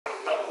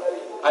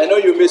I know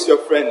you miss your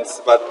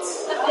friends, but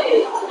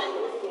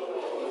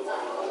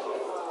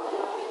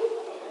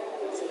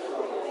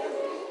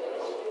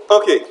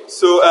okay.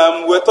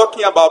 So we're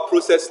talking about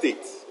process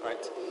state,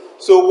 right?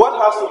 So what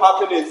has to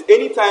happen is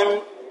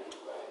anytime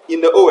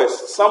in the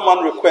OS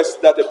someone requests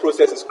that a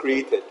process is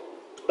created,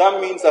 that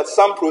means that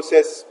some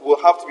process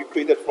will have to be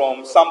created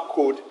from some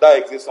code that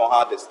exists on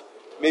hard disk.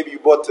 Maybe you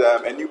bought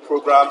a new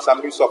program,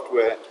 some new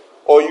software,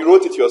 or you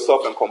wrote it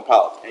yourself and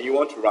compiled, and you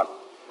want to run.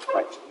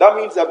 Right. That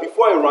means that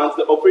before it runs,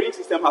 the operating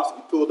system has to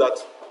be told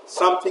that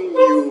something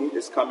new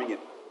is coming in.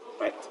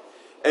 Right.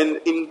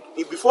 And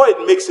before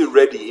it makes it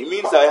ready, it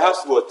means that it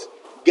has to what?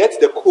 Get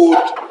the code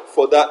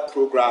for that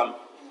program,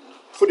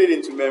 put it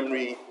into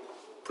memory,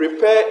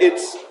 prepare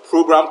its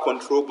program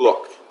control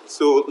block.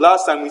 So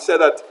last time we said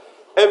that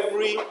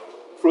every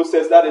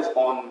process that is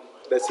on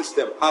the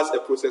system has a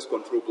process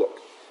control block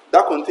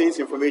that contains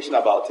information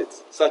about it,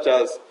 such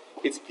as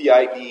its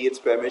PID, its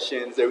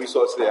permissions, the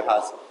resources it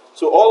has.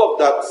 So all of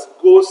that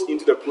goes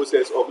into the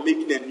process of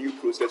making a new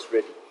process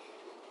ready.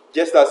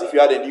 Just as if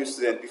you had a new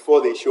student,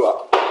 before they show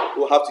up,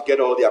 we'll have to get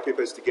all their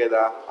papers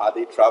together. Are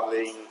they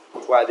traveling?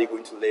 Where are they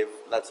going to live?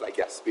 That's like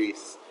their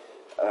space.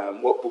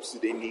 What books do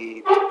they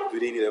need? Do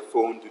they need a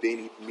phone? Do they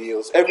need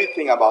meals?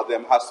 Everything about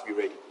them has to be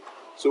ready.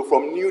 So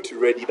from new to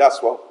ready,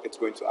 that's what it's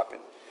going to happen.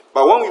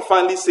 But when we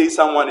finally say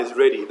someone is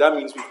ready, that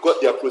means we've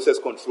got their process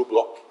control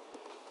block.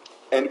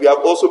 And we have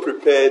also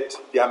prepared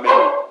their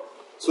memory.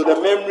 So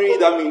the memory,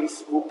 that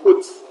means we'll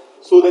put...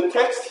 So the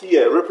text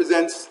here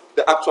represents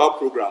the actual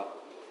program.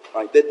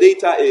 Right? The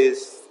data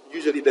is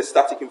usually the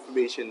static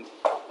information.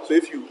 So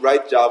if you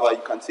write Java,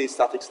 you can say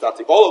static,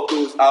 static. All of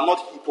those are not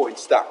heap or in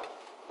stack,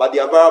 but they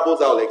are variables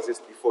that will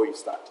exist before you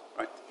start.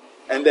 Right?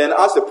 And then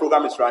as the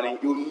program is running,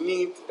 you'll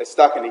need a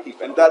stack and a heap,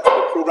 and that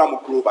the program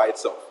will grow by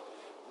itself.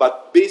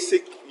 But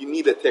basic, you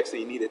need the text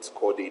and you need its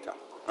core data.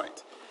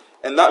 Right?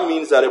 And that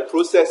means that a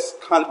process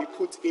can be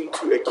put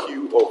into a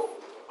queue of,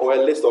 or a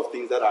list of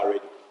things that are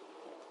ready.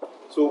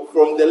 So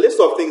from the list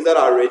of things that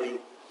are ready,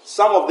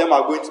 some of them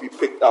are going to be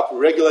picked up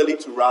regularly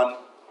to run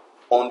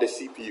on the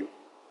CPU.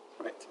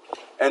 Right?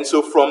 And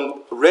so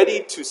from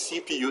ready to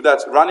CPU,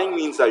 that's running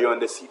means that you're on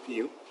the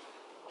CPU.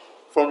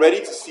 From ready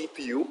to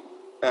CPU,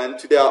 and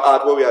today I'll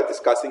add what we are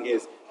discussing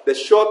is the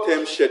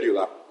short-term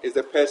scheduler is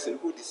the person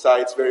who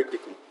decides very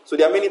quickly. So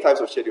there are many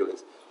types of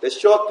schedulers. The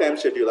short-term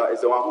scheduler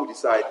is the one who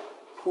decides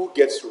who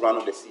gets to run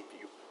on the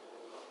CPU.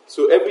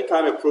 So every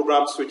time a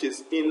program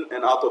switches in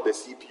and out of the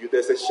CPU,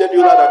 there's a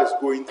scheduler that is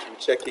going through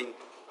checking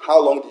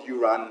how long do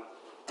you run,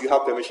 do you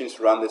have permissions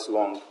to run this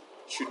long,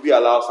 should we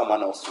allow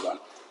someone else to run.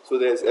 So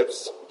there's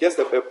just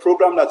a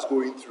program that's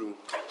going through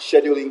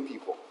scheduling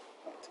people.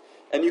 Right?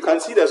 And you can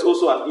see there's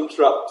also an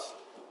interrupt,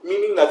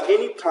 meaning that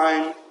any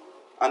time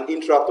an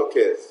interrupt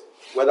occurs,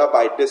 whether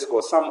by disk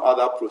or some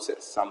other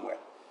process somewhere,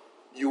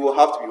 you will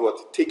have to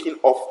be taken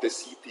off the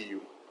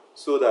CPU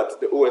so that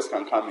the OS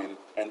can come in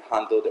and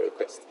handle the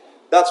request.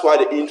 That's why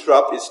the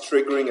interrupt is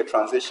triggering a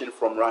transition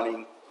from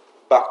running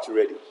back to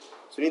ready.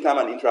 So anytime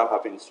an interrupt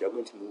happens, you're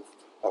going to move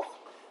off.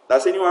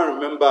 Does anyone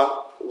remember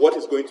what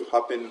is going to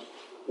happen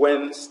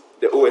when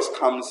the OS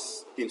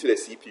comes into the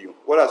CPU?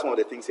 What are some of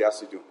the things it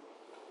has to do?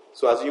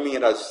 So assuming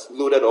it has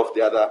loaded off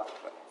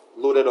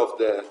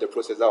the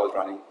process that was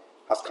running,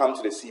 has come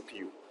to the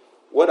CPU.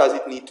 What does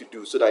it need to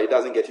do so that it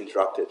doesn't get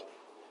interrupted?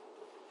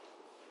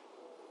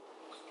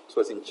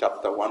 So it's in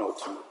chapter 1 or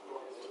 2.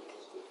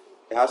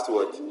 It has to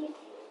what?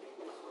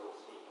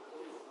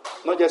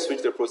 Not just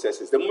switch the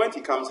processes. The moment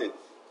he comes in,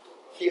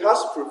 he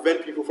has to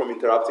prevent people from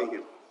interrupting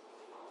him.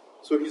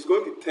 So he's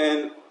going to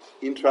turn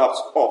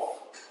interrupts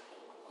off.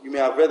 You may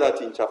have read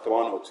that in chapter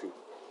 1 or 2.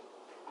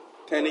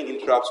 Turning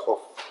interrupts off.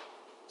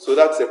 So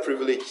that's a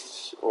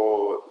privilege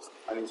or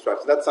an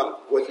instruction. That's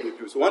what he will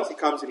do. So once he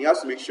comes in, he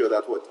has to make sure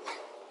that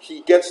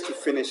he gets to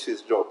finish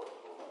his job.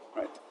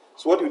 Right?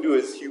 So what he'll do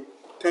is he'll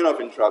turn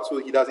off interrupts so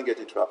he doesn't get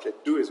interrupted,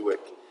 do his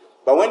work.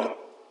 But when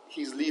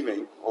he's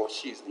leaving, or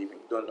she's leaving,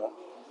 don't know,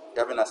 you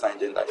haven't assigned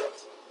gender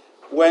yet.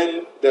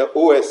 When the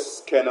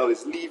OS kernel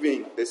is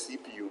leaving the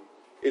CPU,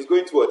 it's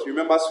going to what?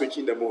 Remember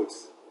switching the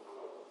modes.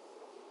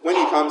 When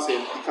he comes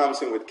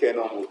in with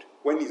kernel mode.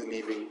 When he's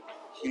leaving,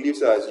 he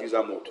leaves it as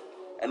user mode.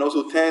 And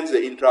also turns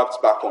the interrupts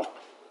back on.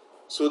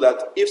 So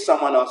that if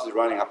someone else is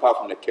running apart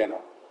from the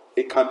kernel,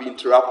 it can be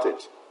interrupted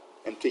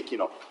and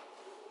taken off.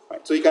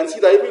 Right? So you can see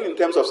that even in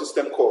terms of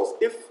system calls,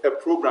 if a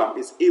program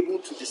is able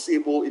to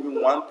disable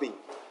even one thing,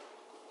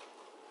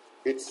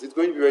 it's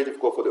going to be very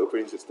difficult for the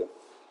operating system.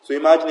 So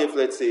imagine if,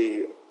 let's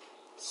say,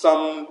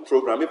 some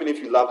program, even if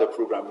you love the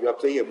program, you are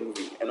playing a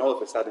movie, and all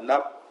of a sudden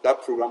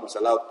that program was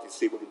allowed to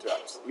disable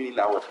interrupts, meaning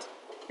that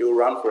it will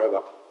run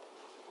forever.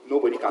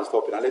 Nobody can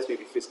stop it unless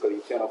maybe physically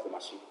you turn off the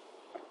machine.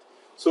 Right?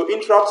 So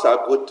interrupts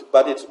are good,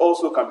 but it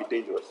also can be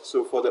dangerous.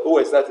 So for the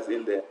OS that is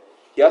in there,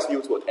 he has to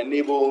use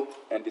enable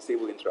and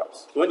disable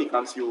interrupts. So when he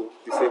comes, he will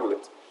disable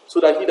it so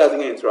that he doesn't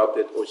get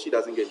interrupted or she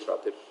doesn't get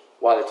interrupted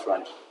while it's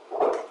running.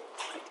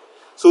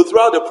 So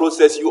throughout the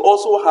process, you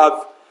also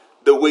have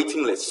the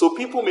waiting list. So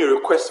people may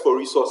request for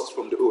resources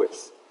from the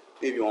OS.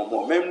 Maybe you want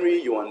more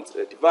memory, you want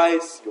a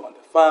device, you want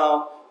a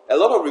file. A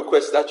lot of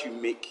requests that you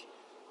make,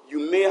 you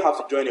may have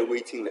to join a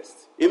waiting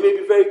list. It may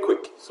be very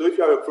quick. So if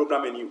you have a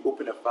program and you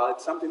open a file,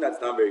 it's something that's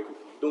done very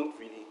quickly. You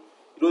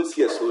don't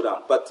see a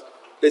slowdown. But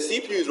the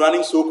CPU is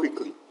running so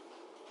quickly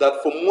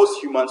that for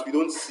most humans, we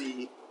don't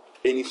see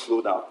any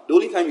slowdown. The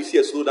only time you see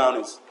a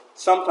slowdown is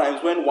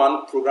sometimes when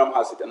one program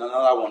has it and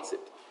another wants it.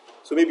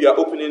 So maybe you're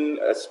opening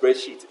a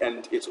spreadsheet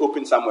and it's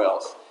open somewhere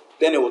else.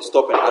 Then it will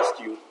stop and ask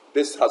you,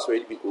 this has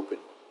already been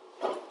opened.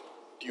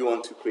 Do you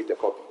want to create a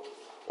copy?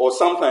 Or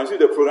sometimes if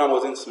the program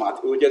wasn't smart,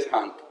 it will just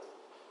hang.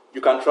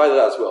 You can try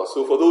that as well.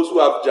 So for those who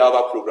have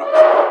Java programs,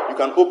 you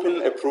can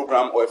open a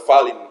program or a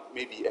file in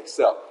maybe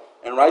Excel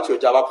and write your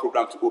Java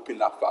program to open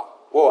that file.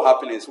 What will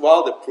happen is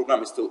while the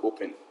program is still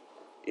open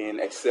in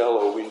Excel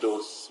or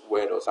Windows,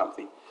 Word or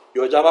something,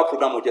 your Java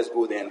program will just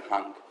go there and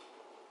hang.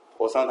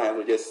 Or sometimes it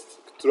will just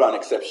throw an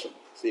exception,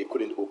 say it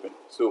couldn't open.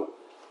 So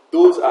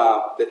those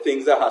are the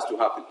things that has to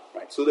happen,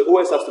 right? So the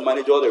OS has to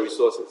manage all the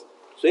resources.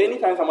 So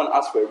anytime someone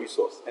asks for a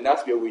resource, and there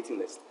has to be a waiting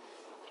list,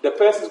 the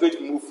person is going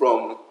to move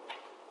from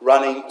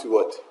running to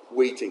what?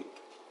 Waiting.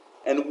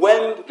 And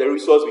when the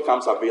resource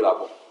becomes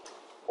available,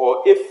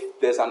 or if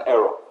there's an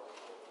error,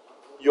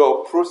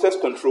 your process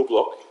control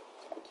block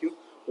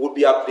will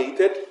be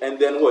updated, and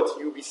then what?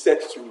 You'll be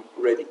set to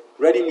ready.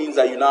 Ready means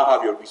that you now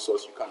have your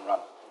resource you can run.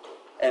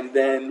 And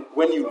then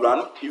when you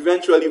run,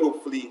 eventually,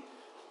 hopefully,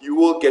 you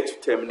will get to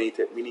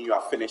terminated, meaning you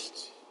are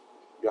finished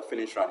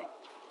running.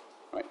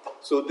 Right?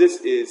 So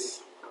this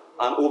is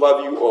an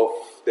overview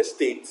of the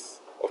states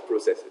of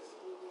processes.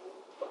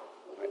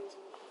 Right?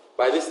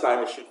 By this time,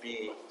 it should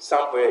be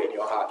somewhere in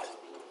your heart.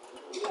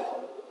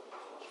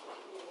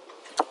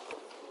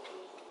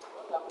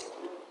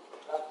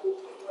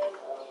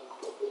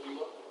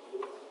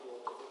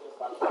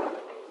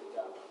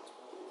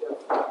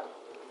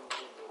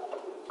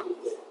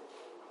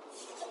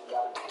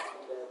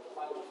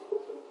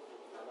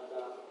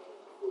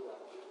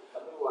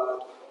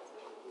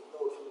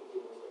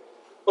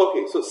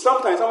 Okay, so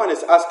sometimes someone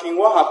is asking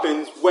what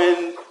happens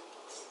when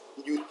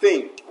you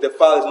think the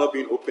file is not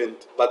being opened,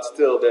 but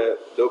still the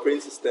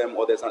operating system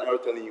or there's an error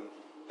telling you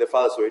the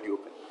file is already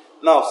open.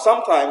 Now,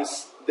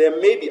 sometimes there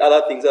may be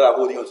other things that are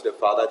holding onto the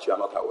file that you are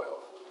not aware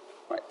of.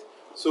 Right?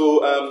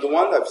 So the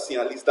one I've seen,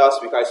 at least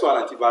last week, I saw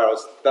an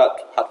antivirus that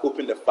had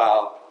opened a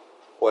file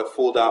or a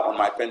folder on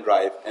my pen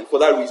drive, and for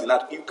that reason,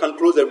 that you can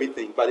close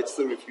everything, but it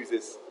still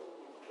refuses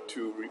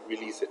to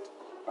release it.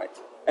 Right?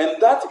 And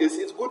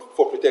it's good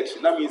for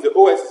protection. That means the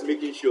OS is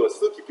making sure,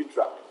 still keeping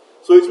track.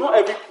 So it's not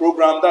every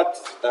program that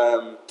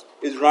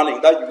is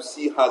running that you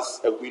see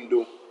has a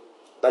window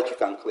that you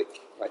can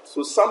click. Right?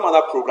 So some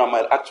other program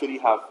might actually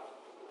have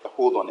a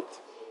hold on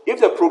it.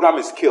 If the program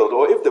is killed,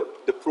 or if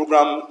the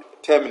program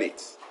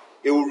terminates,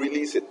 it will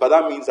release it. But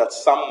that means that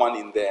someone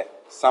in there,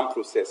 some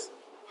process,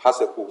 has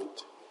a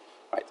hold.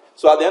 Right?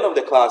 So at the end of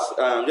the class,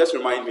 just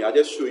remind me, I'll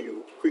just show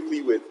you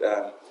quickly with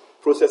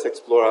Process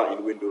Explorer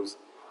in Windows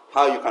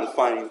how you can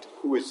find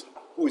who is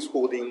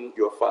holding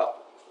your file.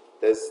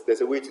 There's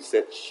a way to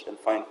search and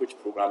find which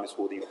program is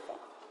holding your file.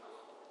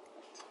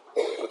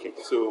 Right. Okay,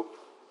 so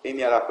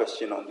any other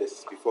question on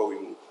this before we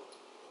move?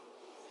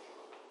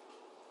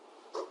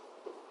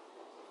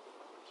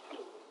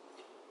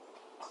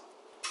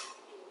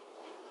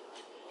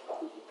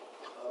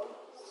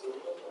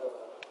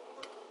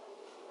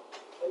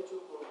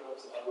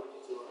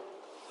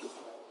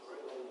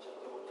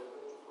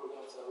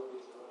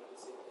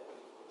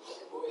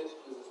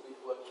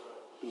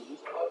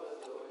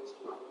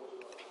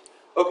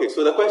 Okay,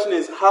 so the question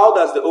is, how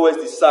does the OS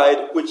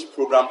decide which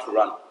program to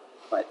run?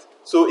 Right.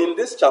 So in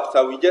this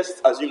chapter, we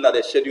just assume that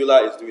the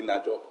scheduler is doing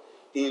that job.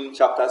 In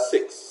chapter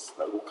 6,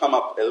 that will come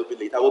up a little bit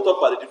later, we'll talk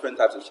about the different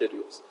types of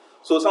schedules.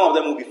 So some of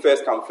them will be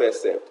first come,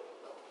 first served,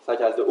 such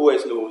as the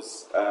OS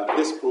knows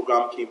this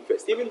program came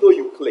first. Even though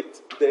you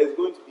clicked, there is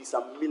going to be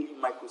some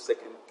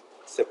milli-microsecond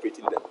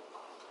separating them.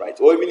 Right?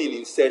 Or even in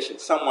insertion,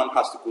 someone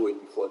has to go in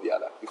before the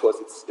other,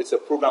 because it's a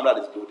program that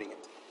is loading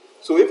it.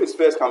 So if it's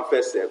first come,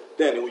 first served,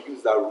 then it will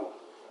use that rule.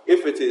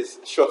 If it is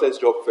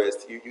shortest job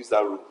first, you use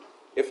that rule.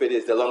 If it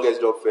is the longest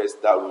job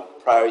first, that rule.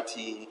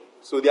 Priority.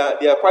 So there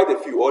are quite a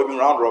few, or even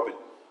round robin.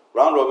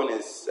 Round robin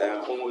is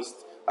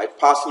almost like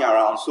passing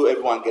around, so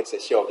everyone gets a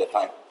share of the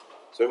time.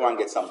 So everyone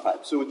gets some time.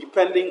 So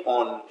depending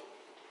on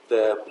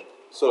the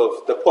sort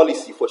of the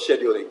policy for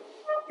scheduling,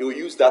 you will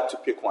use that to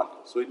pick one.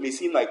 So it may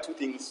seem like two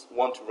things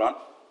want to run,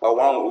 but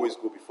one will always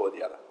go before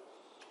the other.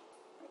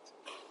 Right.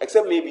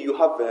 Except maybe you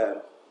have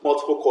a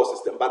multiple core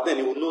system, but then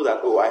you will know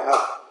that, I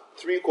have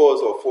 3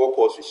 cores or 4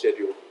 cores to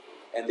schedule,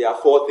 and there are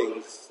 4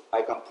 things.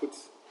 I can put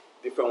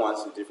different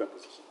ones in different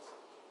positions.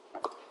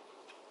 Right.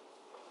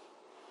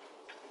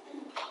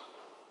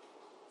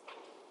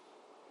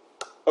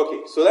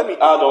 Okay, so let me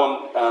add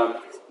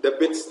on the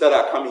bits that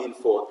are coming in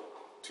for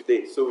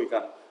today, so we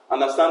can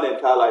understand the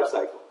entire life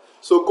cycle.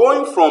 So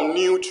going from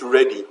new to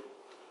ready,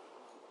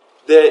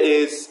 there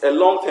is a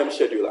long-term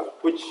scheduler,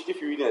 which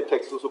if you read in the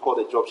text is also called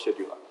a job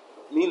scheduler.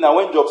 Meaning that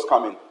when jobs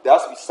come in, there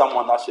has to be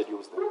someone that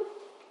schedules them.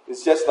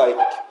 It's just like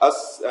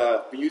us,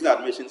 we use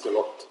animations a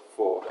lot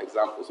for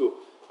example. So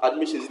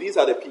admissions, these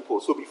are the people.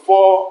 So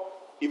before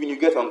even you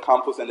get on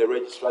campus and the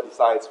registrar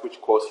decides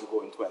which course you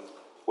go into and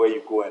where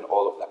you go and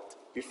all of that.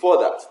 Before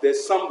that,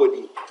 there's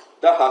somebody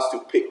that has to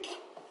pick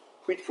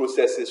which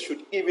processes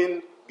should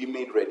even be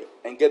made ready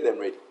and get them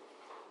ready.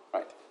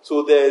 Right?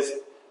 So there's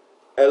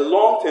a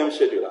long-term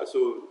scheduler.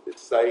 So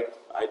it's like,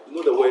 I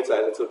know the words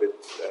are a little bit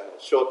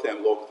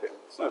short-term, long-term.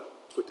 It's not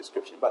a good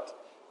description, but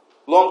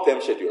long-term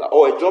scheduler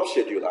or a job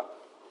scheduler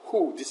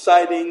who,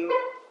 deciding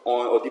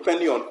on or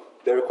depending on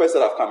the requests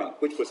that have come in,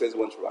 which process you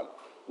want to run,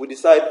 will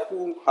decide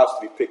who has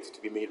to be picked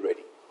to be made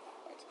ready.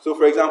 Right? So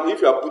for example,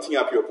 if you are booting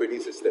up your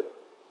operating system,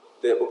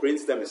 the operating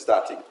system is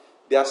starting,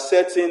 there are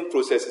certain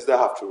processes that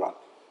have to run.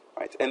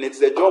 Right? And it's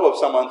the job of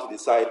someone to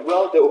decide,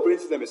 well, the operating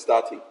system is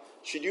starting.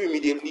 Should you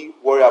immediately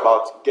worry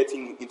about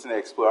getting Internet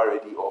Explorer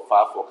ready or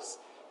Firefox?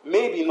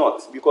 Maybe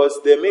not, because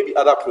there may be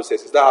other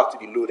processes that have to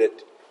be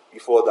loaded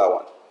before that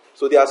one.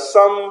 So there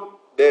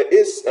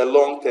is a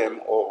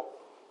long-term or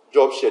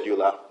job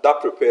scheduler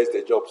that prepares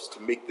the jobs to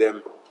make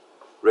them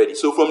ready.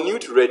 So from new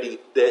to ready,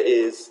 there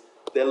is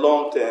the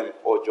long-term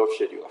or job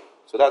scheduler.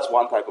 So that's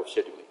one type of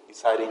scheduling,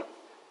 deciding.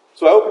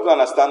 So I hope people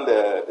understand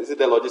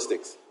the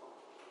logistics.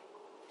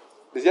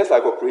 It's just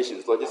like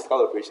operations,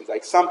 logistical operations.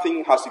 Like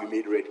something has to be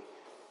made ready.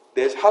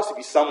 There has to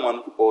be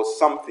someone or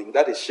something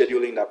that is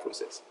scheduling that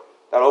process.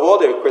 That of all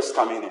the requests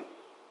coming in,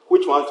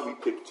 which ones do we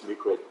pick to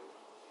make ready?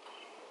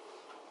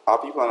 Are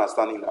people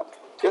understanding that?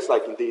 Just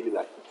like in daily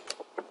life.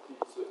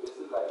 So is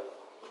it like,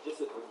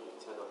 just when you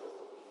turn on the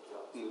computer,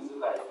 so is it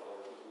like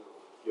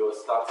your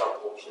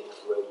startup options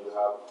where you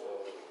have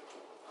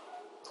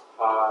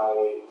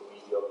high,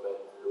 medium,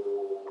 and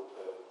low,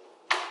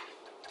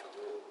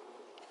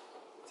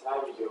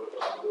 high, medium,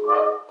 and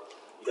low,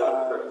 you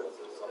have preferences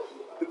or something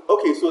like that?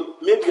 Okay, so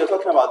maybe you're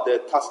talking about the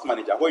task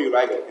manager, where you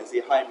write it and say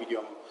high,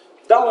 medium.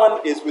 That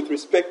one is with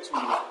respect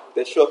to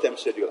the short-term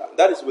scheduler.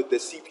 That is with the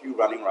CPU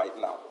running right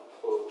now.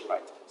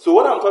 Right. So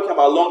what I'm talking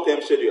about long-term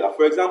scheduler,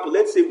 for example,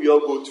 let's say we all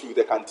go to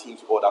the canteen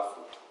to order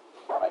food.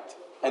 Right.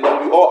 And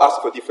then we all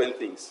ask for different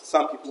things.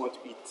 Some people want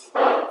to eat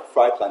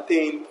fried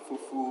plantain,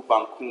 fufu,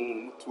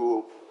 banku,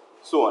 mutu,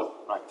 so on.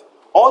 Right.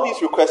 All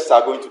these requests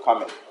are going to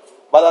come in.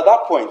 But at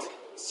that point,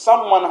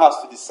 someone has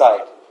to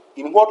decide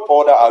in what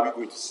order are we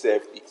going to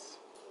serve these.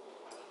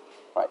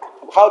 Right.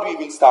 How do we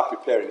even start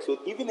preparing? So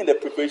even in the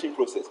preparation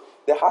process,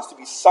 there has to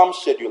be some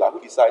scheduler who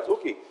decides,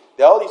 okay,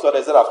 there are all these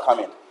orders that have come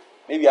in.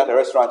 Maybe at a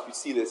restaurant you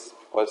see this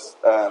because,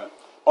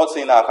 not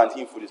saying that our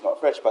canteen food is not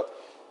fresh, but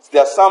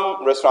there are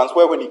some restaurants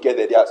where when you get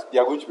there, they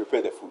are going to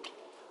prepare the food.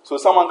 So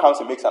someone comes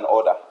and makes an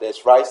order.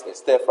 There's rice, there's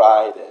stir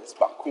fry, there's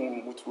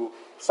banku, mutu.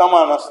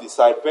 Someone has to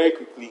decide very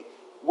quickly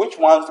which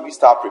ones do we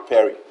start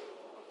preparing.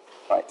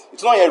 Right?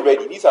 It's not yet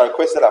ready. These are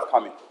requests that have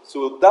come in.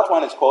 So that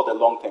one is called the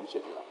long-term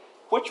scheduler.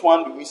 Which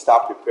one do we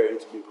start preparing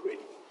to make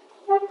ready?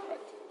 Right.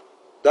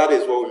 That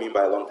is what we mean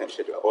by a long-term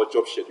scheduler or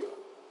job scheduler.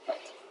 Right.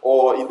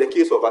 Or in the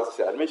case of, as I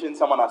said, I mentioned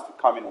someone has to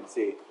come in and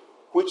say,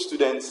 which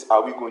students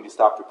are we going to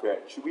start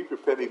preparing? Should we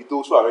prepare maybe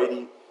those who are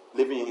already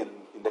living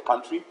in the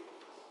country?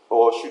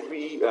 Or should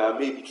we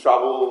maybe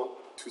travel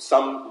to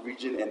some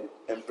region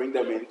and bring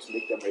them in to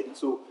make them ready?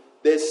 So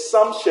there's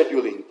some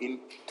scheduling in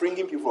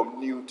bringing people from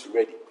new to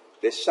ready.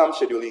 There's some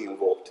scheduling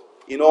involved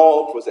in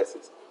all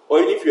processes. Or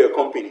even if you're a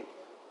company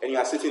and you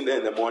are sitting there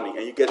in the morning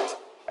and you get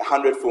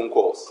 100 phone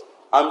calls,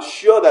 I'm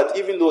sure that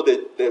even though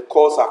the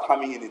calls are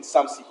coming in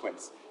some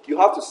sequence, you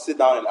have to sit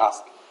down and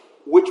ask,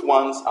 which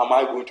ones am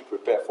I going to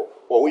prepare for?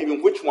 Or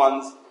even which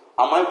ones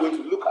am I going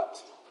to look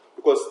at?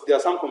 Because there are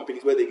some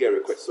companies where they get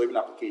requests or even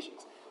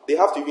applications. They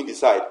have to even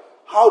decide,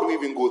 how do we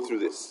even go through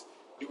this?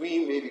 Do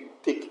we maybe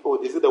take,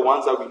 or is it the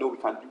ones that we know we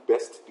can do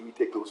best? Do we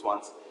take those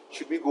ones?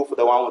 Should we go for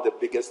the one with the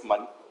biggest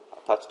money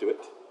attached to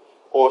it?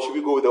 Or should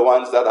we go with the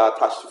ones that are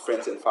attached to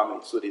friends and family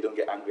so they don't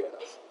get angry at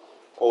us?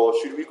 Or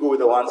should we go with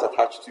the ones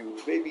attached to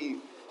maybe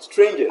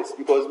strangers?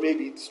 Because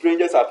maybe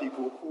strangers are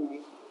people who,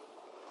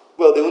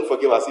 well, they won't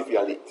forgive us if we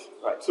are late.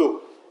 Right?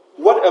 So,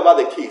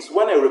 whatever the case,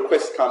 when a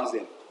request comes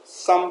in,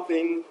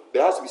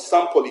 there has to be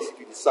some policy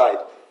to decide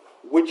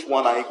which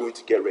one are you going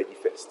to get ready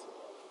first.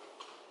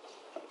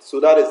 Right?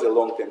 So that is the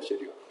long-term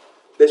scheduler.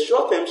 The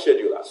short-term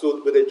scheduler,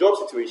 so with the job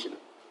situation,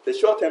 the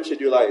short-term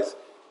scheduler is,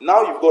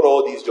 now you've got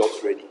all these jobs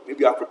ready.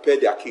 Maybe you have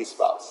prepared their case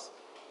files.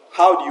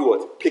 How do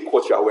you pick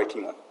what you are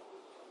working on?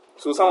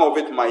 So some of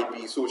it might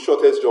be, so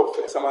shortest job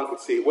first. Someone could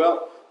say,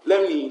 well,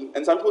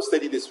 and some people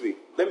study this way.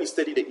 Let me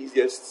study the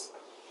easiest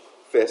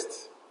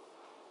first,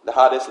 the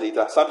hardest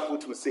later. Some people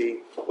would say,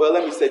 well,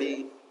 let me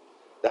study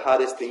the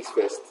hardest things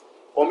first.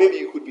 Or maybe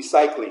you could be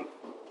cycling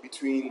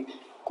between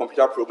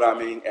computer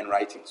programming and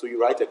writing. So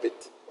you write a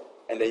bit,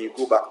 and then you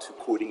go back to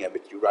coding a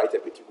bit. You write a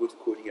bit, you go to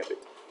coding a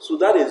bit. So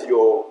that is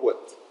your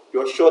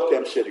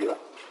short-term scheduler.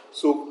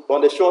 So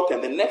on the short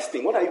term, the next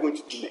thing, what are you going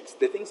to do next?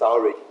 The things are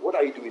already. What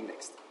are you doing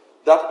next?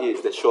 That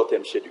is the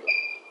short-term scheduler.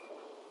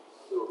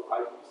 So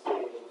are you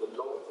saying the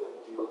long-term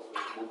deals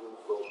with moving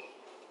from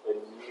a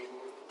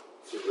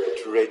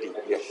new to ready? And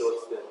yes. The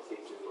short-term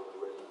takes it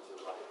from ready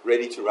to run.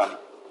 Ready to run.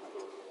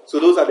 So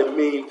those are the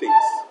main things.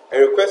 A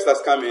request has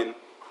come in.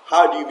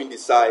 How do you even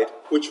decide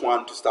which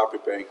one to start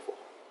preparing for.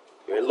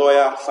 You're a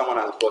lawyer, someone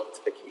has got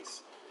a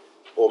case,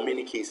 or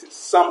many cases.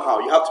 Somehow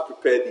you have to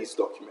prepare these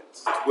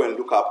documents to go and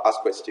look up, ask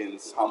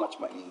questions, how much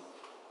money,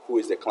 who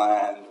is the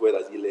client, where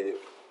does he live,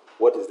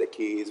 what is the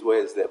case,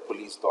 where is the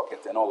police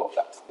docket, and all of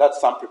that. That's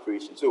some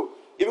preparation. So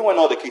even when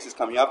all the cases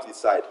come, you have to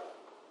decide,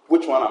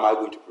 which one am I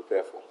going to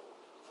prepare for?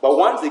 But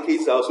once the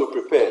cases are also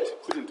prepared,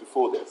 put into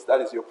folders,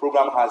 that is, your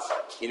program has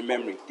in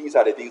memory, these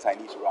are the things I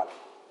need to run.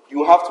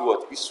 You have to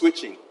what? Be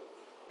switching.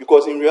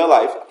 Because in real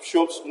life, I'm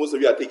sure most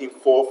of you are taking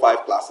 4 or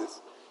 5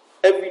 classes.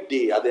 Every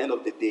day, at the end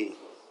of the day,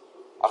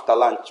 after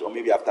lunch or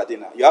maybe after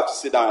dinner, you have to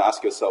sit down and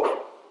ask yourself,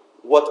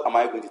 what am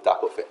I going to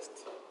tackle first?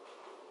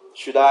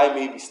 Should I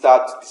maybe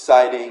start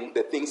deciding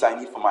the things I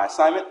need for my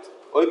assignment?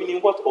 Or even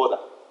in what order?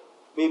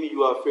 Maybe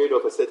you are afraid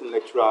of a certain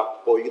lecturer,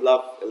 or you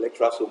love a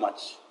lecturer so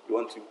much, you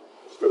want to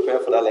prepare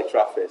for that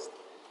lecturer first.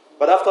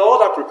 But after all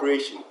that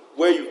preparation,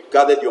 where you've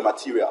gathered your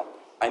material,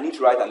 I need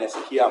to write an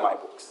essay. Here are my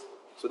books.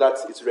 So that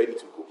it's ready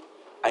to go.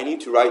 I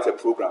need to write a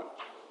program.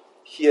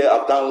 Here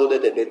I've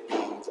downloaded the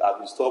NetBeans, I've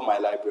installed my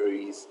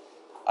libraries,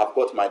 I've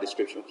got my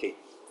description. Okay,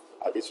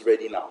 it's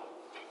ready now.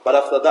 But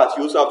after that,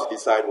 you also have to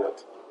decide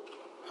what?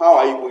 How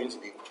are you going to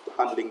be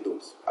handling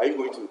those? Are you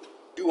going to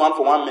do one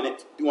for 1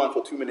 minute, do one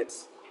for 2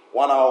 minutes,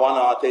 1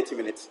 hour, 30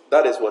 minutes?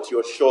 That is what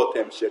your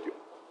short-term schedule.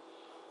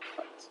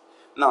 Right.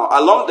 Now,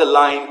 along the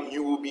line,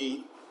 you will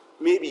be,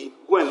 maybe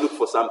go and look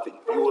for something.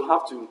 You will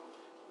have to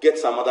get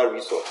some other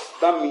resource.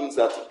 That means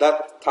that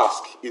that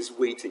task is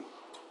waiting.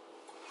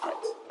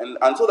 Right. And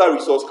until that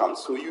resource comes,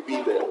 so you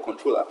being the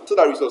controller, until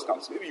that resource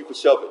comes, maybe you could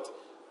shelve it.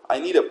 I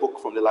need a book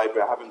from the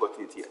library, I haven't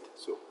gotten it yet,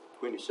 so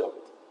I'm going to shelve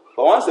it.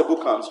 But once the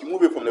book comes, you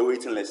move it from the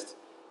waiting list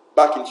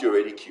back into your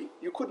ready queue.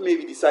 You could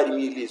maybe decide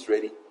immediately it's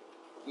ready,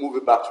 move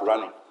it back to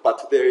running.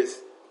 But there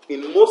is,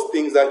 in most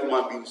things that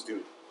human beings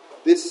do,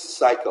 this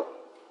cycle,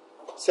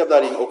 except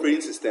that in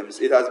operating systems,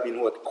 it has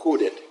been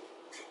coded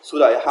so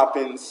that it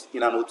happens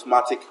in an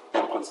automatic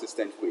and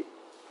consistent way.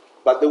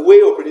 But the way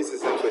operating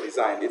systems were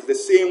designed is the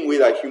same way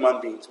that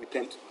human beings we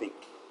tend to think.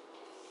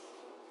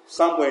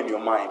 Somewhere in your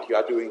mind, you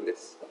are doing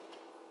this.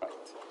 Right.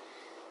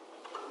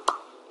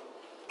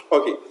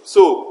 Okay,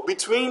 so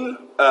between,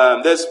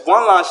 there's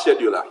one last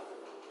scheduler,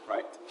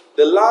 right?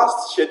 The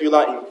last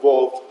scheduler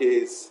involved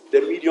is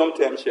the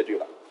medium-term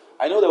scheduler.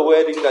 I know the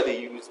wording that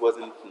they used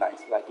wasn't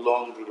nice, like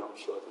long, medium,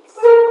 short.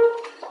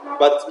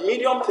 But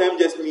medium-term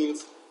just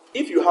means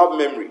if you have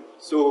memory.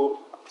 So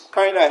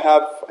currently I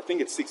have, I think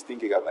it's 16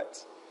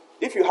 gigabytes.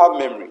 If you have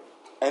memory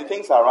and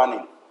things are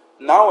running,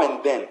 now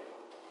and then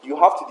you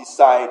have to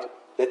decide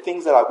the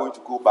things that are going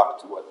to go back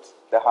to what?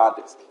 The hard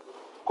disk.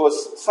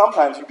 Because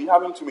sometimes you'll be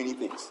having too many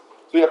things.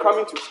 So you're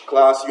coming to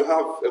class, you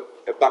have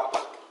a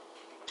backpack.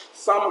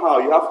 Somehow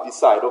you have to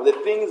decide of the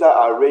things that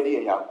are ready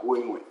and you're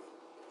going with.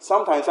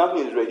 Sometimes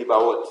something is ready,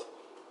 but what?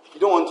 You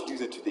don't want to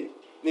use it today.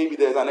 Maybe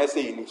there's an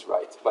essay you need to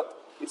write, but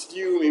it's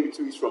due maybe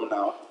 2 weeks from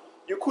now.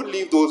 You could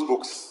leave those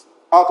books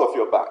out of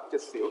your bag.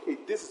 Just say, okay,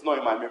 this is not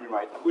in my memory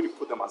right now. I'm going to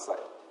put them aside.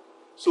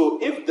 So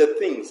if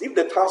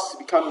the tasks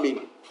become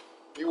many,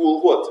 you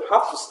will what?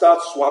 Have to start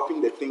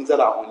swapping the things that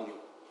are on you.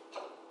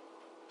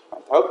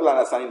 Right? I hope you're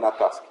understanding that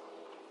task.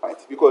 Right?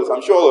 Because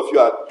I'm sure all of you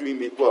are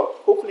doing it well.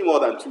 Hopefully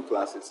more than 2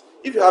 classes.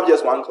 If you have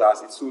just 1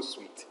 class, it's so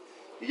sweet.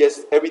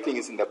 Everything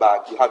is in the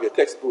bag. You have your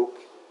textbook,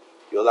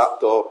 your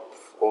laptop,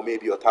 or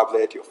maybe your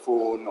tablet, your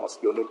phone, or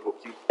your notebook.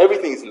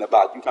 Everything is in the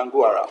bag. You can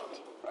go around.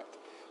 Right?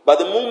 But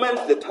the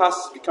moment the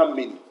tasks become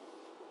many,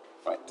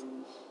 right?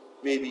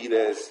 Maybe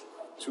there's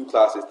 2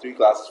 classes, 3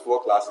 classes,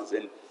 4 classes,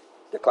 and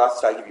the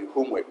classes are giving you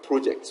homework,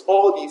 projects,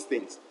 all these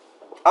things.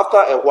 After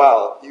a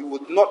while, you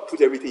would not put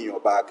everything in your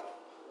bag.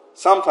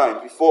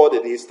 Sometime before the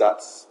day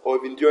starts, or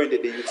even during the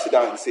day, you sit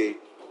down and say,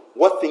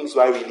 what things do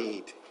I really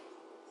need?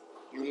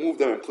 You move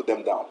them and put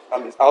them down.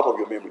 It's out of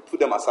your memory. Put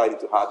them aside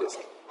into hard disk.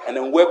 And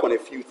then work on a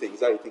few things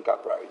that you think are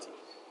priority.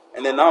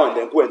 And then now and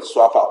then go and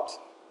swap out.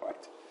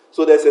 Right?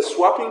 So there's a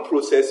swapping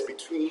process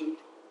between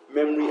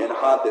memory and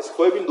hard disk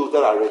for even those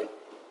that are ready.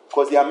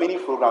 Because there are many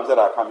programs that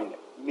are coming in.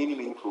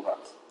 Many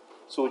programs.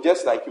 So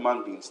just like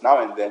human beings,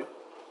 now and then,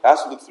 I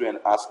have to look through and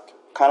ask,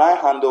 can I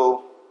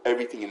handle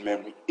everything in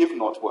memory? If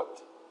not,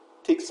 what?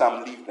 Take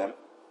some, leave them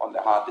on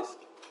the hard disk.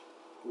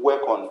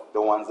 Work on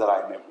the ones that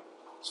are in memory.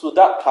 So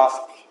that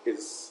task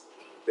is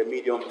the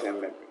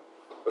medium-term memory.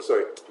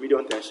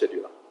 Medium-term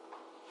scheduler.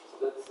 So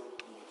that's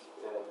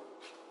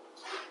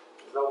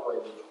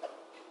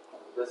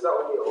does that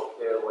only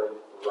occur when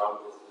RAM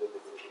is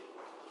limited?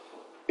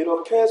 It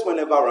occurs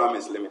whenever RAM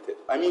is limited.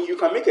 You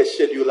can make a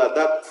scheduler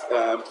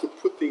that could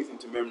put things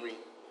into memory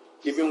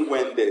even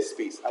when there's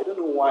space. I don't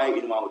know why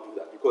anyone would do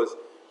that, because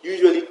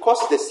usually it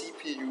costs the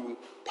CPU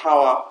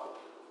power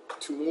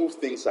to move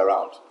things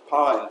around,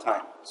 power and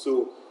time.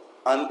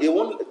 And it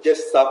won't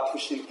just start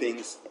pushing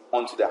things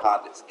onto the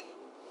hard disk.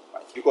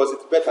 Right? Because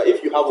it's better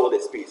if you have all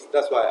the space.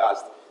 That's why I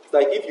asked. It's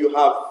like if you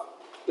have,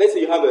 let's say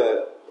you have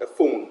a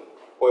phone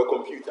or a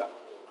computer,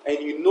 and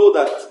you know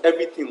that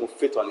everything will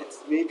fit on it.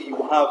 Maybe you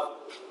have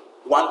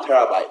 1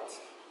 terabyte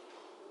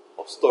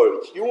of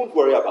storage. You won't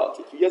worry about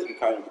it. You just be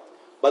carrying it.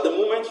 But the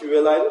moment you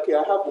realize, okay,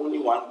 I have only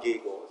 1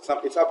 gig, or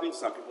it's happening to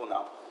some people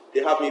now.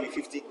 They have maybe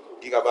 50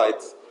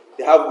 gigabytes.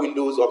 They have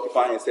Windows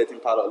occupying a certain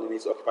part or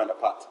Linux occupying a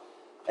part.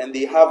 And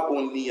they have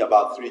only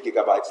about 3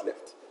 gigabytes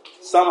left.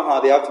 Somehow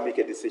they have to make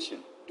a decision.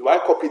 Do I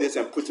copy this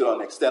and put it on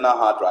an external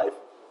hard drive?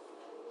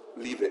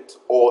 Leave it.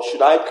 Or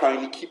should I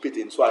kindly keep it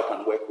in so I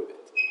can work with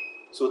it?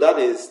 So that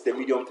is the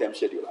medium-term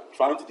scheduler,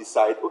 trying to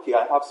decide, okay,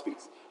 I have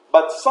space.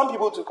 But some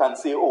people too can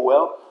say, oh,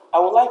 well, I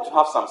would like to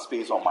have some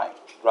space on my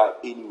drive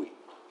anyway.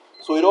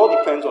 So it all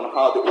depends on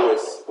how the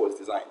OS was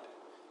designed.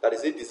 That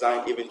is it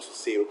designed even to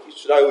say, okay,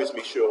 should I always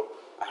make sure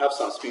I have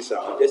some space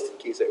around just in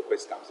case a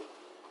request comes in?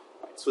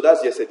 Right. So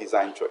that's just a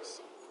design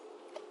choice.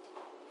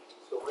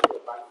 So when you're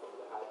back from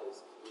the hard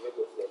disk, you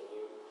go to the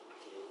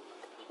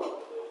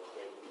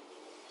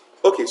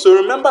new Okay, so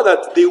remember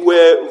that they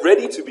were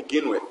ready to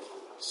begin with.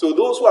 So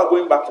those who are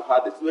going back to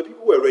hard disk, the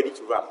people who were ready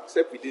to run,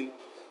 except we didn't.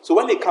 So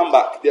when they come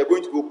back, they are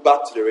going to go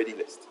back to the ready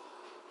list.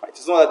 Right?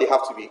 It's not that they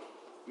have to be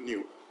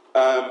new.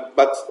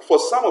 But for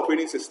some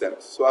operating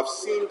systems, so I've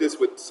seen this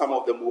with some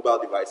of the mobile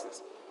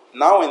devices.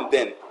 Now and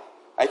then,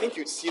 I think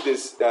you'd see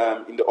this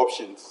in the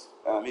options,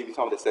 maybe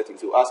some of the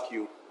settings. They'll ask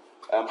you,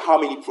 how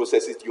many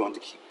processes do you want to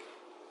keep?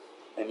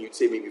 And you'd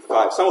say maybe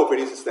 5. Some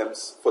operating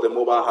systems for the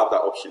mobile have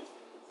that option.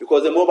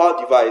 Because the mobile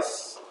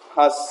device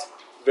has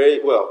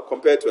very, well,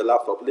 compared to a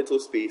laptop, little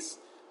space,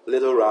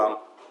 little RAM,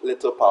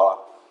 little power.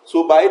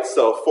 So by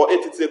itself, for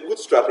it, it's a good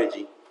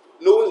strategy.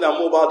 Knowing that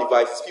mobile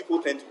devices,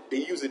 people they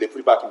use it, they put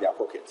it back in their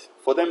pocket.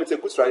 For them, it's a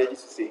good strategy to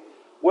say,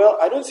 well,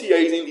 I don't see you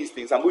using these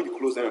things, I'm going to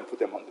close them and put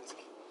them on disk.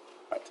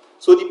 Right?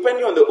 So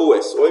depending on the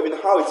OS, or even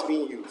how it's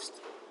being used,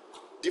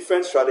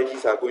 different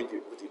strategies are going to be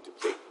put into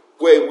play.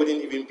 Where it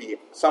wouldn't even be,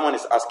 someone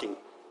is asking,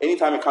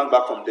 anytime it comes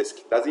back from disk,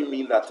 does it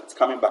mean that it's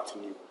coming back to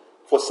new?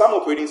 For some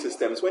operating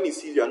systems, when it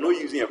sees you are not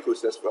using a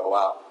process for a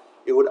while,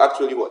 it would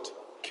actually what?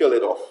 Kill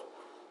it off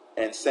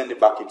and send it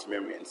back into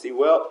memory and say,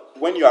 well,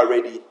 when you are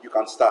ready, you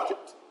can start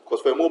it.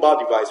 Because for a mobile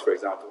device, for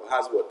example,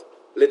 has what?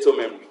 Little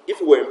memory. If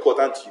it were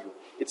important to you,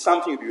 it's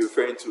something you'll be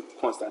referring to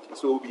constantly,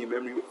 so it will be in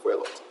memory for a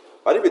lot.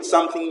 But if it's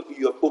something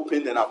you have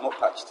opened and have not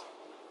touched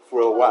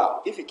for a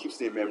while, if it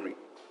keeps it in memory,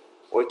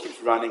 or it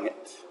keeps running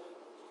it,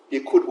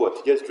 it could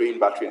what? Just drain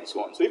battery and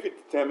so on. So if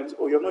it determines,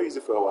 oh, you have not used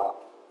it for a while,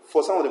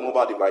 for some of the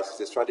mobile devices,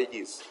 the strategy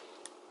is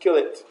kill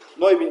it.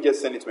 Not even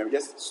just send it to memory,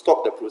 just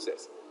stop the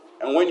process.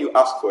 And when you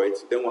ask for it,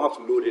 then we'll have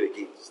to load it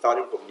again,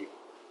 starting from new.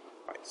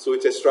 Right. So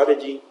it's a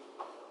strategy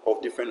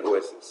of different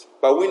OSs.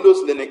 But Windows,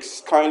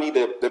 Linux, currently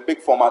the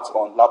big formats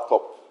on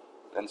laptop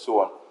and so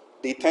on,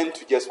 they tend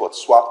to just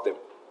swap them.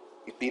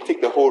 If they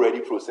take the whole ready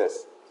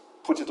process,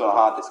 put it on a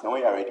hard disk, and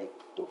when you're ready,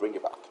 they'll bring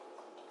it back.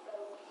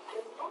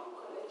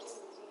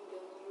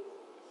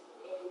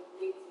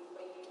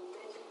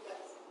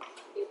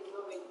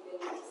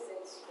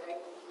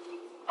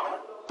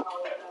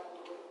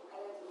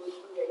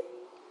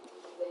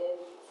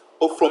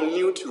 Or from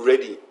new to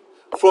ready.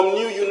 From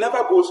new, you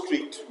never go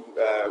straight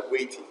to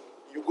waiting.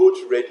 You go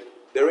to ready.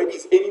 The ready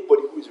is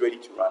anybody who is ready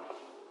to run.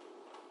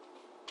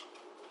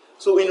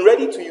 So in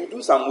ready to, you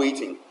do some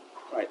waiting,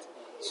 right?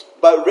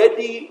 But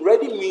ready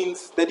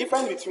means the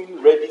difference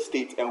between ready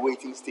state and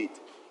waiting state.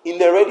 In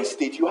the ready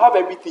state, you have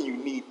everything you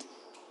need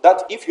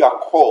that if you are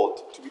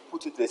called to be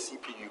put into the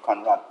CPU, you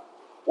can run.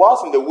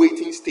 Whilst in the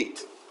waiting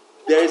state,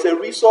 there is a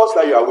resource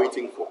that you are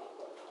waiting for.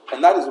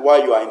 And that is why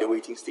you are in the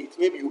waiting state.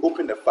 Maybe you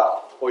open the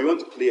file or you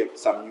want to play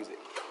some music.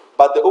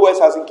 But the OS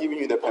hasn't given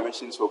you the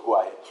permissions, so go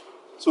ahead.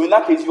 So in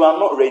that case, you are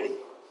not ready.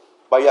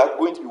 But you are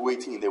going to be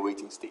waiting in the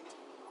waiting state.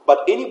 But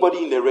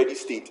anybody in the ready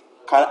state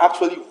can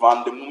actually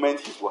run the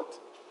moment he's what?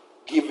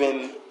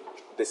 Given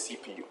the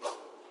CPU.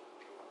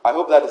 I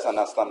hope that is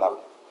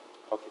understandable.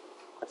 Okay.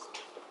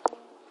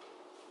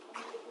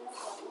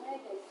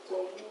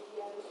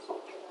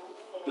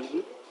 Mm-hmm.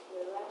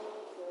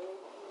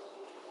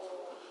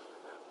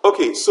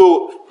 Okay,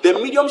 so the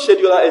medium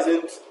scheduler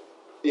isn't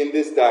in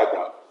this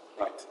diagram,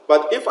 right?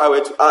 But if I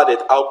were to add it,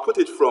 I'll put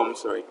it from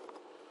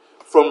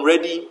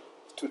ready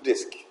to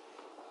disk.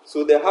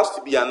 So there has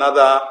to be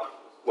another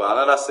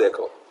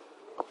circle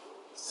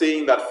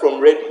saying that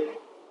from ready,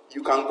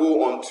 you can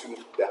go onto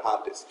the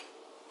hard disk,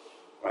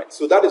 right?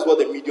 So that is what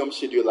the medium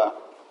scheduler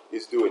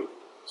is doing.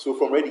 So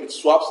from ready, it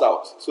swaps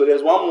out. So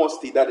there's one more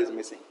state that is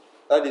missing.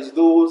 That is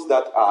those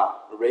that are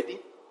ready,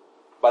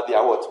 but they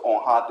are what?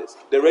 On hard disk.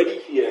 The ready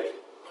here,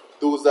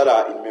 those that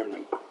are in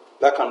memory,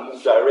 that can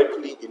move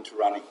directly into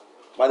running.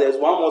 But there's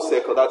one more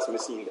circle that's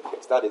missing in the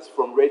text. That is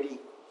from ready,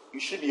 you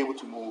should be able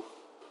to move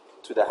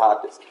to the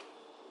hard disk.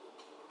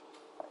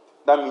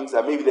 That means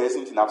that maybe there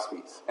isn't enough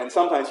space. And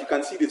sometimes you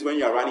can see this when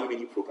you are running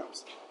many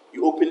programs.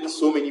 You open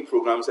so many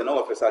programs and all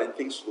of a sudden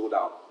things slow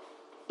down.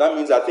 That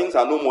means that things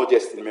are no more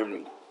just in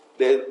memory.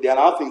 There are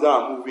now things that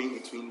are moving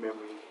between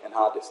memory and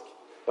hard disk.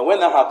 And when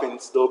that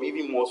happens, there will be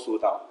even more slow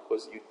down.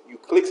 Because you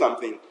click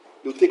something,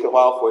 it will take a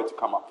while for it to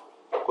come up.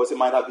 Because it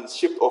might have been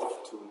shipped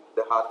off to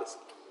the hard disk.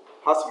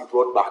 It has to be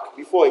brought back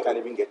before it can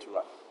even get to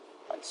run.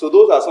 Right? So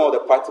those are some of the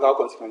practical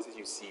consequences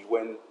you see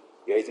when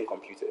you're using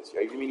computers.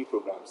 You're using many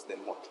programs, then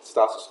what? It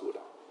starts to slow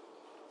down.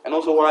 And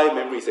also why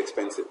memory is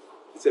expensive.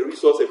 It's a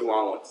resource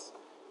everyone wants.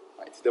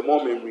 Right? The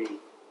more memory,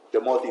 the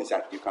more things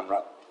that you can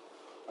run.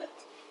 Right?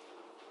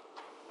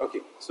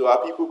 Okay, so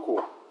are people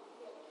cool?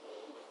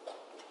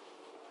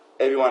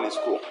 Everyone is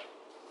cool.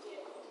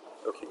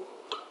 Okay.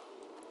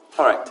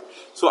 All right.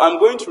 So I'm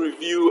going to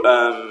review.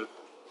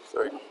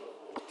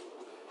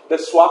 The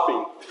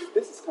swapping.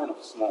 This is kind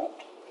of small.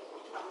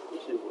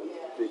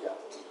 Bigger.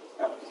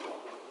 Kind of small.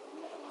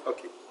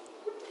 Okay.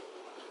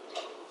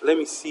 Let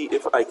me see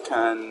if I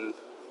can.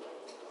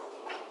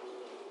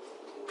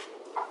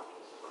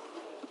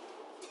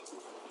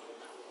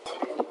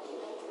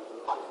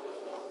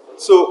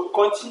 So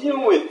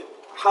continuing with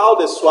how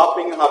the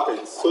swapping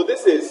happens. So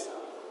this is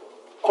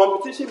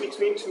competition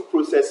between two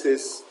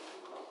processes,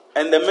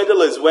 and the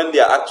middle is when they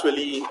are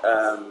actually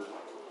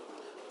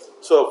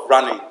sort of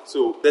running.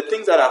 So the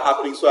things that are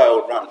happening, so I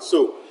will run.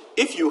 So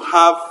if you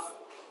have,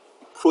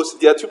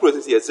 there are two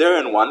processes here, 0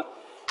 and 1,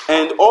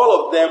 and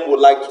all of them would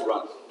like to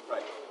run.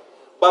 Right?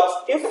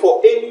 But if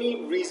for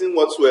any reason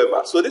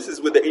whatsoever, so this is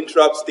with the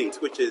interrupt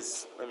state, which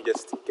is, let me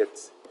just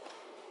get,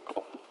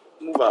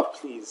 move up,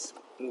 please,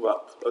 move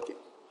up. Okay.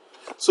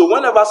 So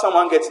whenever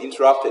someone gets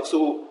interrupted,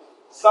 so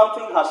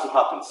something has to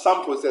happen,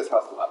 some process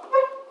has to happen.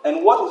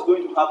 And what is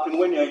going to happen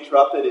when you're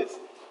interrupted is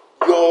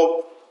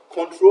your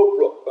control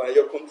block,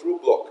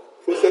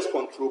 process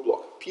control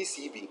block,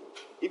 PCB.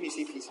 If you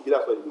see PCB,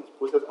 that's what it means,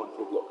 process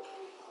control block.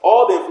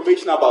 All the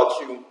information about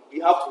you, we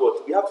have to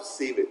what? We have to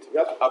save it. We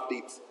have to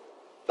update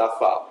that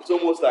file. It's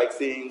almost like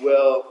saying,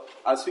 well,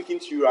 I'm speaking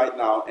to you right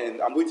now,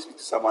 and I'm going to speak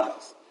to someone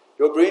else.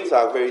 Your brains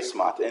are very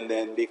smart, and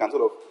then they can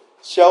sort of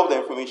shelve the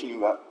information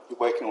you're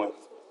working with,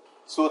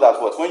 so that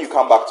what? When you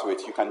come back to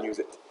it, you can use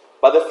it.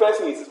 But the first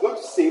thing is, it's going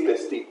to save the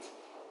state.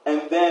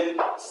 And then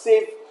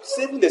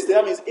saving the state,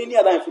 that means any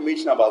other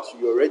information about you,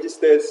 your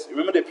registers.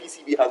 Remember, the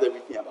PCB has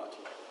everything about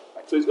you.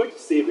 Right? So it's going to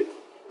save it.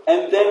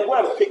 And then go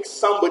and pick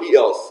somebody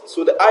else.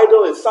 So the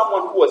idle is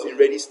someone who was in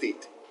ready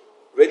state,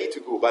 ready to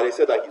go. But they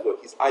said that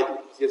he's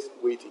idle, he's just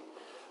waiting.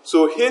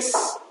 So his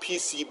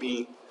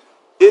PCB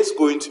is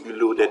going to be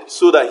loaded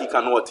so that he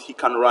can what? He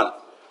can run.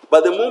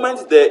 But the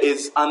moment there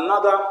is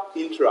another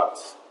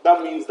interrupt,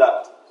 that means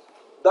that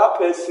that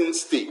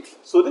person's state.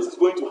 So this is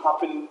going to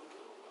happen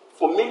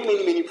for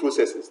many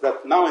processes,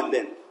 that now and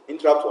then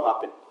interrupt will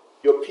happen.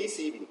 Your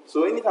PCB.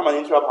 So anytime an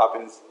interrupt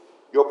happens,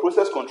 your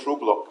process control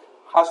block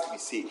has to be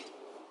saved.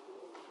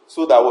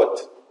 So that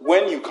what?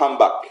 When you come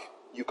back,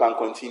 you can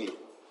continue.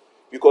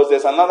 Because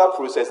there's another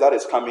process that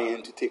is coming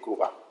in to take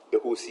over the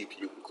whole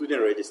CPU, including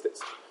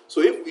registers.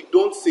 So if we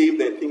don't save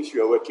the things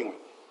you are working with,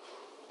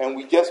 and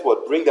we just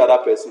bring the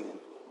other person in,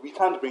 we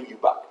can't bring you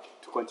back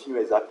to continue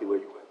exactly where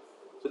you were.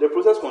 So the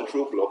process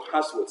control block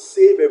has to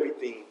save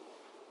everything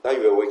that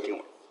you are working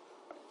with.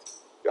 Right?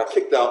 You are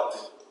kicked out.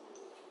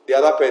 The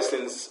other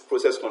person's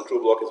process control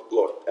block is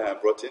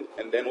brought in,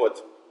 and then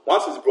what?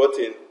 Once it's brought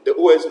in, the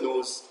OS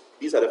knows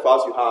these are the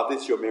files you have,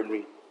 this is your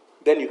memory,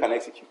 then you can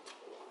execute.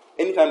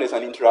 Anytime there's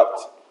an interrupt,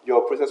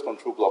 your process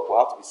control block will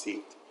have to be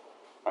saved.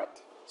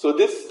 Right? So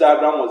this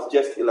diagram was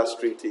just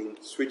illustrating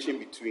switching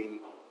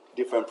between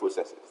different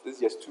processes. This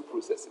is just two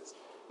processes.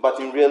 But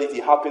in reality,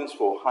 it happens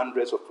for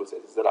hundreds of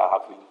processes that are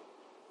happening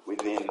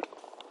within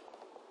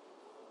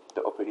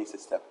the operating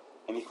system.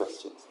 Any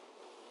questions?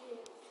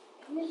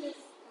 Can you just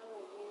come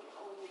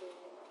again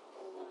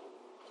on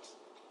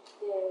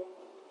the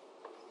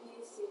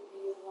PCB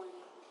one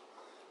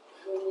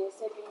when you're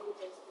setting the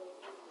test?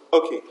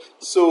 Okay,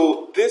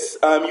 so this,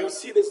 you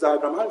see this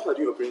diagram. How are you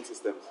doing operating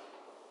systems?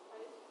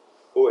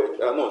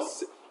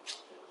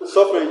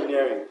 Software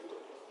engineering.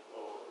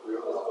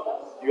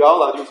 You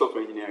all are doing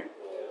software engineering.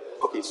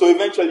 Okay, so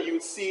eventually you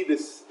see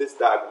this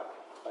diagram.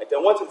 Right?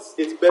 And what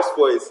it's best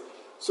for is,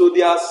 so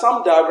there are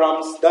some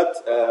diagrams that,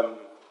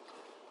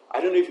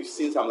 I don't know if you've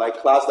seen some, like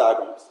class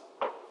diagrams.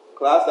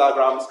 Class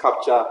diagrams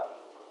capture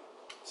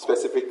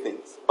specific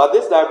things. But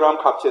this diagram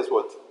captures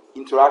what?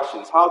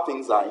 Interactions, how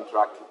things are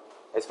interacting,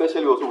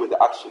 especially also with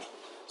the action.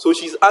 So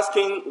she's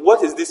asking,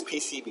 what is this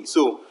PCB?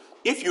 So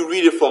if you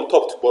read it from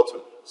top to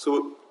bottom,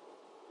 so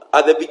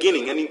at the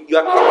beginning, and you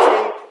are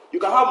capturing, you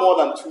can have more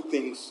than two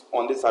things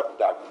on this type of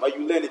diagram, but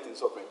you learn it in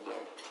software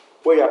engineering,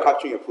 where you are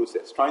capturing a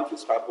process, trying to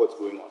describe what's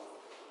going on.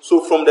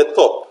 So from the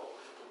top,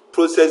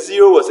 process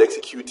 0 was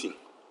executing,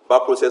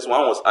 but process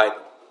 1 was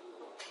idle.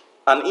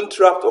 An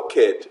interrupt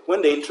occurred.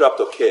 When the interrupt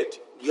occurred,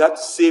 you had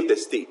to save the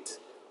state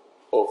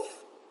of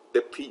the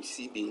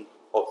PCB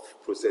of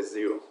process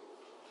 0.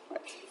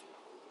 Right?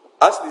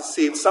 As it is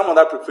saved, some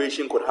other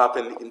preparation could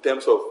happen in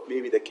terms of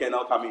maybe the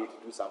kernel coming in to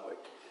do some work.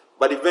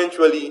 But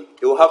eventually,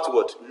 it will have to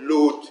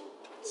load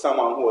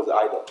someone who was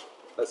idle,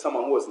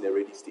 someone who was in a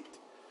ready state.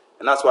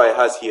 And that's why it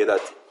has here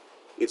that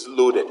it's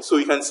loaded. So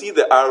you can see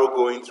the arrow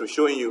going through,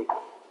 showing you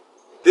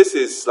this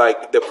is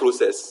like the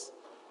process,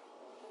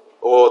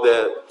 or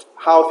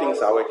how things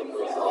are working.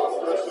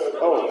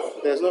 Oh,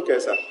 there's no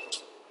cursor.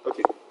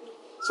 Okay.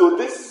 So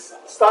this,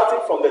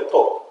 starting from the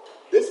top,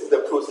 this is the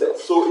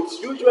process. So it's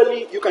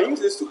usually, you can use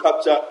this to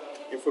capture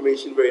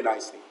information very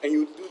nicely. And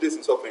you do this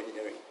in software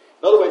engineering.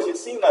 In other words, you're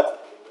seeing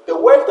that the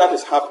work that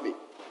is happening,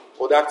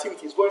 or the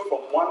activity is going from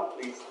one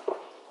place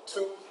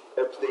to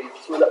a place,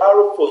 so the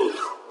arrow follows.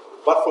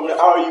 But from the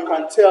arrow, you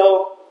can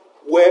tell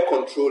where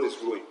control is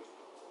going.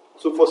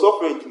 So for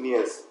software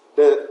engineers,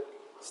 the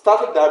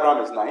static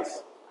diagram is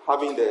nice,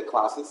 having the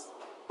classes,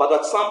 but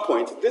at some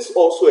point, this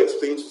also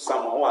explains to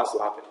someone what has to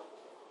happen.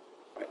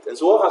 Right? And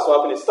so what has to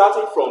happen is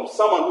starting from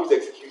someone who is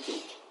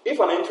executing. If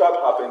an interrupt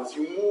happens,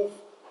 you move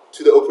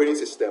to the operating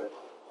system,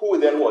 who will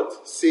then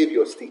what? Save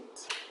your state.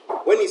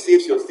 When he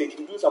saves your state,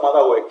 you do some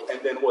other work, and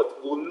then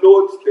what? Will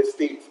load the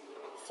state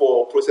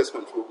for process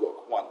control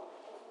block 1.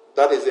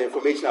 That is the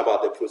information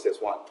about the process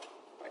 1.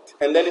 Right?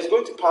 And then it's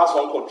going to pass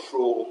on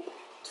control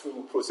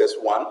to process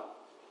 1,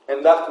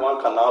 and that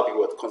one can now be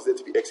what? Considered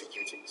to be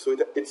executing. So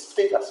its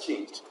state has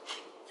changed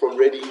from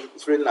ready,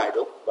 it's written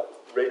idle, but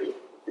ready,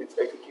 it's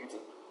executing.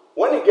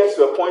 When it gets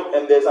to a point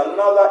and there's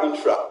another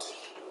interrupt,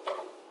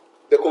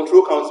 the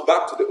control comes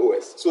back to the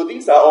OS. So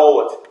these are all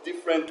what?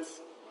 Different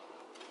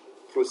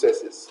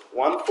processes.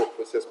 1 for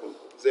process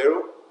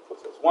 0,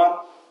 process 1,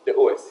 the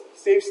OS.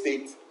 Save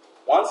state.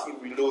 Once he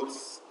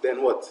reloads,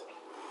 then what?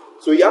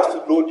 So he has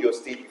to load your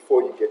state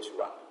before you get to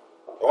run.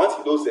 But once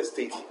he loads the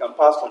state, he can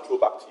pass control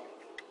back to you.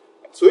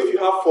 So if you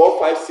have 4,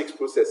 5, 6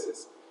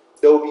 processes,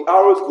 there will be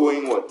arrows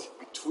going what?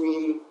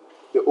 Between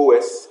the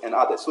OS and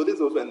others. So this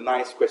is also a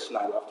nice question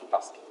I love to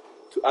ask.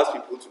 To ask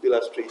people to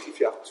illustrate if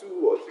you have 2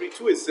 or 3.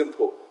 2 is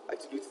simple,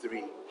 like to do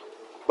 3.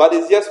 But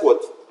it's just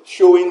what?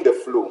 Showing the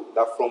flow,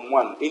 that from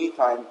 1,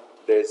 anytime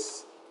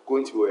there's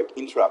going to work,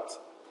 interrupt,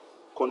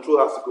 control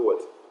has to go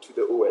what? To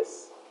the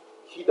OS.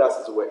 He does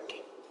his work.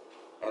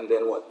 And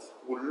then what?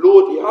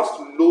 He has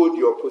to load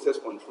your process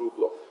control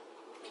block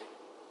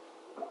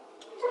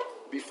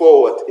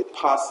before what? It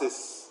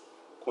passes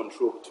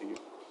control to you.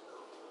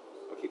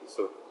 Okay,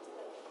 so.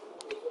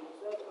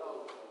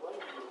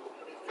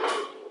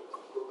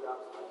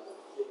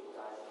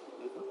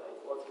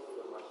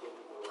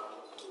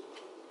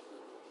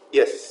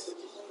 Yes.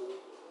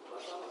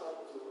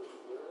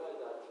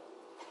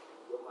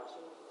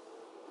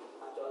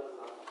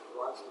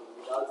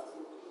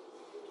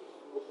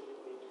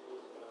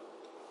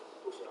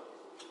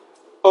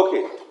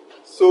 Okay,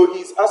 so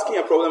he's asking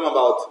a problem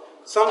about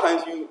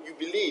sometimes you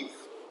believe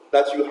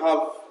that you have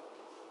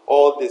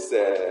all this,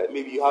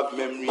 maybe you have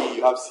memory,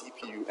 you have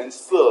CPU, and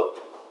still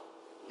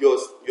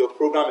your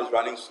program is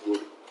running slowly.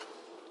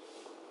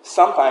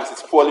 Sometimes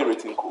it's poorly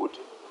written code.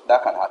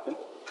 That can happen.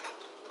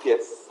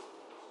 Yes.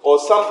 Or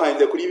sometimes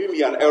there could even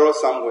be an error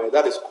somewhere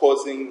that is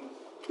causing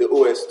the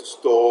OS to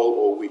stall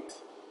or wait.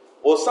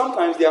 Or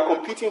sometimes they are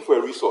competing for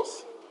a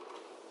resource.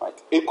 Right?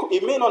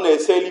 It may not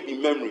necessarily be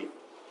memory,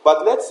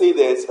 but let's say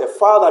there's a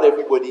file that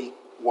everybody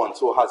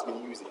wants or has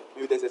been using.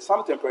 Maybe there's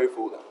some temporary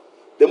folder.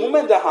 The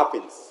moment that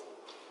happens,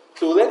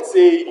 so let's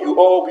say we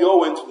all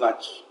went to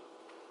lunch,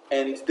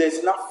 and there's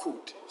enough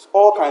food, it's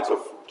all kinds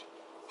of food,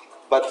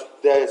 but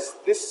there's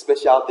this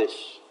special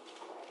dish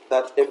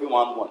that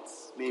everyone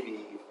wants.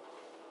 Maybe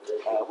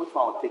which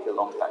one will take a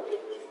long time?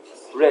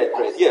 Red,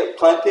 yeah,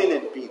 plantain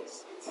and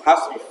beans. It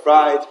has to be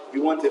fried. We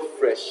want it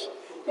fresh.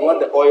 We want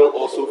the oil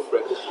also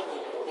fresh,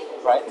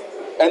 right?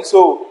 And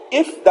so,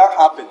 if that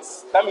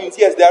happens, that means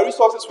yes, there are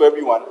resources for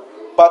everyone,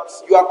 but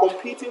you are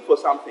competing for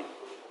something.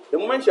 The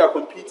moment you are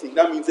competing,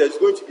 that means there's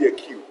going to be a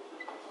queue.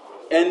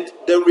 And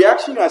the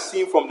reaction you are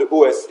seeing from the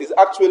OS is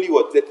actually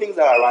what? The things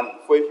that are running.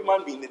 For a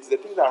human being, it's the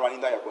things that are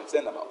running that you're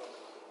concerned about.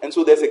 And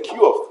so there's a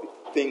queue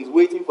of things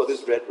waiting for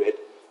this red,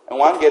 and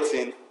one gets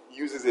in,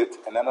 uses it,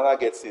 and another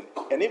gets in.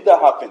 And if that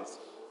happens,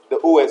 the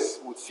OS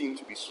would seem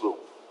to be slow.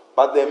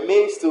 But there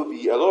may still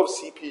be a lot of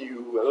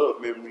CPU, a lot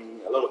of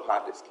memory, a lot of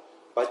hard disk.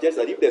 But just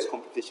that if there's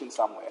competition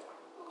somewhere, it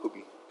could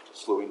be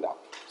slowing down.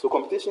 So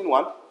competition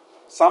 1,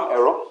 some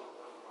error,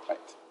 right,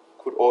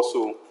 could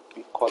also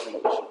be causing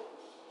an issue.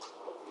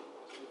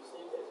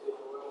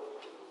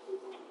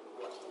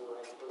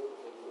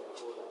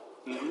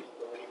 Mm-hmm.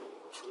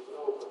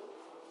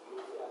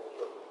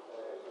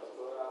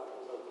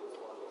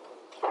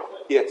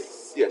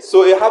 Yes.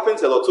 So it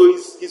happens a lot. So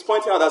he's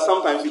pointing out that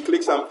sometimes you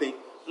click something,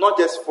 not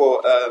just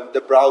for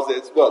the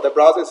browsers. Well, the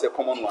browser is a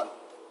common one.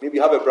 Maybe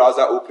you have a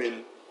browser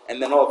open,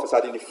 and then all of a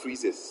sudden it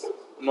freezes,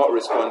 not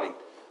responding.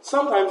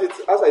 Sometimes it's,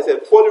 as I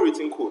said, poorly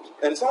written code.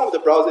 And some of the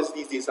browsers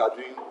these days are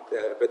doing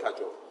a better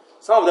job.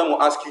 Some of them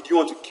will ask you, do you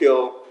want to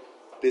kill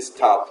this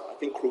tab? I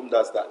think Chrome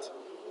does that.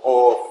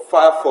 Or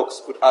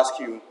Firefox could ask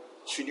you,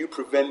 should you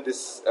prevent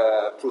this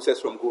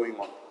process from going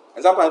on?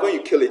 And sometimes when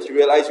you kill it, you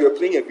realize you are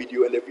playing a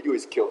video and the video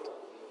is killed.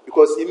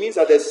 Because it means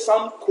that there's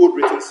some code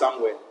written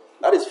somewhere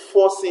that is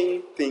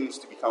forcing things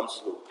to become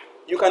slow.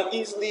 You can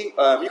easily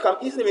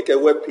make a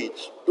web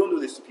page. Don't do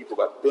this to people,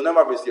 but they'll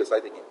never visit your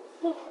site again.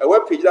 A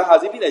web page that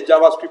has even a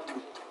JavaScript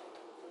loop.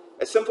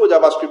 A simple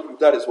JavaScript loop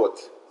that is what?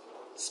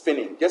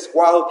 Spinning. Just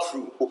while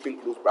true, open,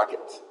 close bracket.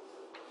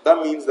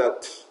 That means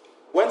that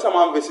when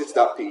someone visits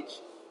that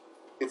page,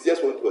 it's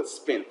just going to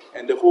spin.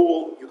 And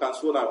you can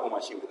slow down a whole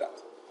machine with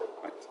that.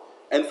 Right?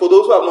 And for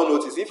those who have not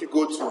noticed, if you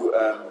go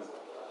to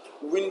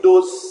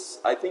Windows,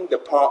 I think the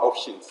power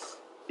options,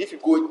 if you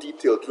go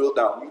detail, drill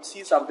down, you'd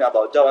see something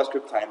about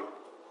JavaScript timing.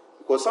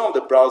 Because some of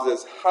the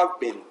browsers have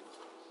been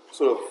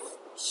sort of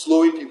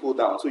slowing people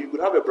down. So you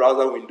could have a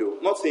browser window,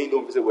 not saying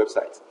don't visit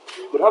websites,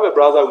 but have a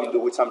browser window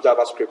with some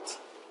JavaScript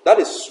that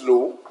is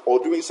slow or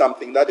doing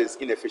something that is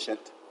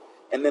inefficient.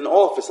 And then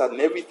all of a sudden,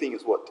 everything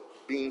is what?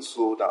 Being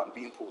slowed down,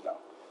 being pulled down.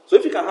 So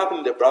if it can happen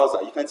in the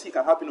browser, you can see it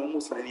can happen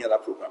almost in any other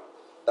program.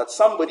 That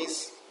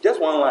somebody's, just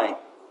one line,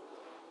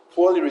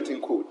 poorly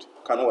written code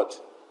can what?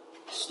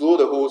 Slow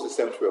the whole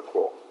system to a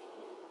crawl.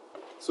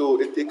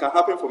 So it can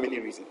happen for many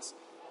reasons.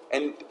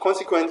 And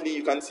consequently,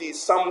 you can see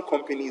some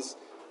companies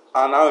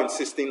are now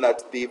insisting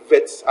that they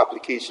vet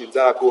applications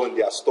that go in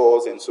their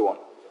stores and so on,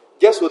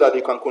 just so that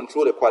they can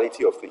control the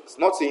quality of things.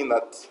 Not saying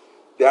that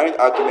there aren't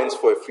arguments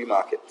for a free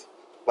market,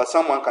 but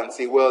someone can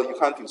say, well, you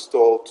can't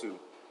install to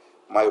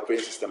my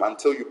operating system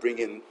until you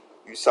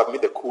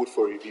submit the code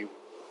for review.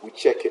 We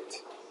check it.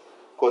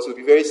 Because it would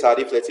be very sad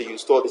if, let's say, you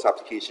install this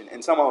application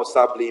and someone will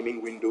start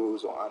blaming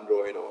Windows or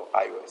Android or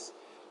iOS.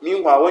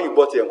 Meanwhile, when you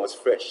bought it and was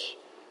fresh,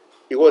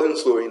 it wasn't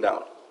slowing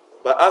down.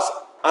 But as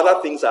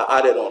other things are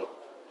added on,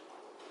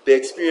 the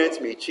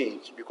experience may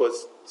change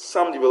because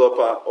some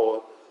developer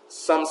or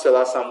some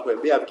seller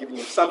somewhere may have given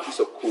you some piece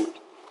of code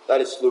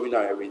that is slowing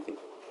down everything.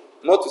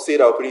 Not to say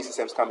that operating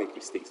systems can make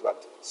mistakes,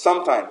 but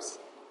sometimes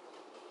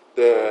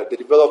the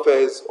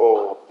developers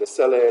or the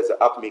sellers,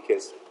 the app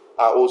makers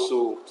are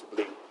also to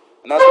blame.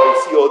 And that's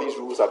why you see all these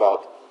rules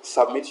about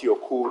submit your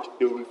code,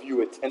 they'll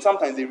review it. And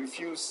sometimes they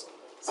refuse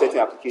certain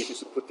applications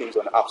to put things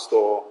on the App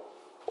Store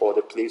or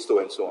the Play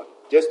Store and so on,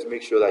 just to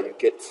make sure that you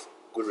get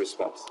good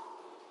response.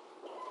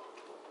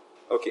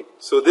 Okay,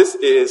 so this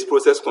is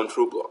process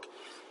control block.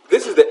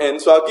 This is the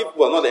end, so I'll give,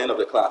 well, not the end of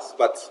the class,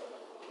 but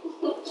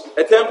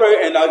a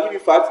temporary end. I'll give you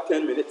 5 to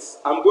 10 minutes.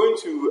 I'm going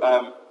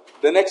to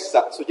the next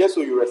start, so just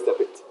so you rest a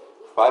bit.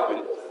 5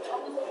 minutes.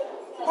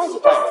 How's the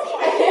time?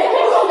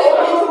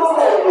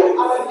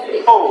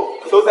 Oh,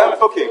 so then,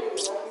 okay.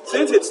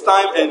 Since it's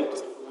time and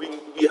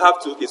we have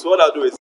to, okay, so what I'll do is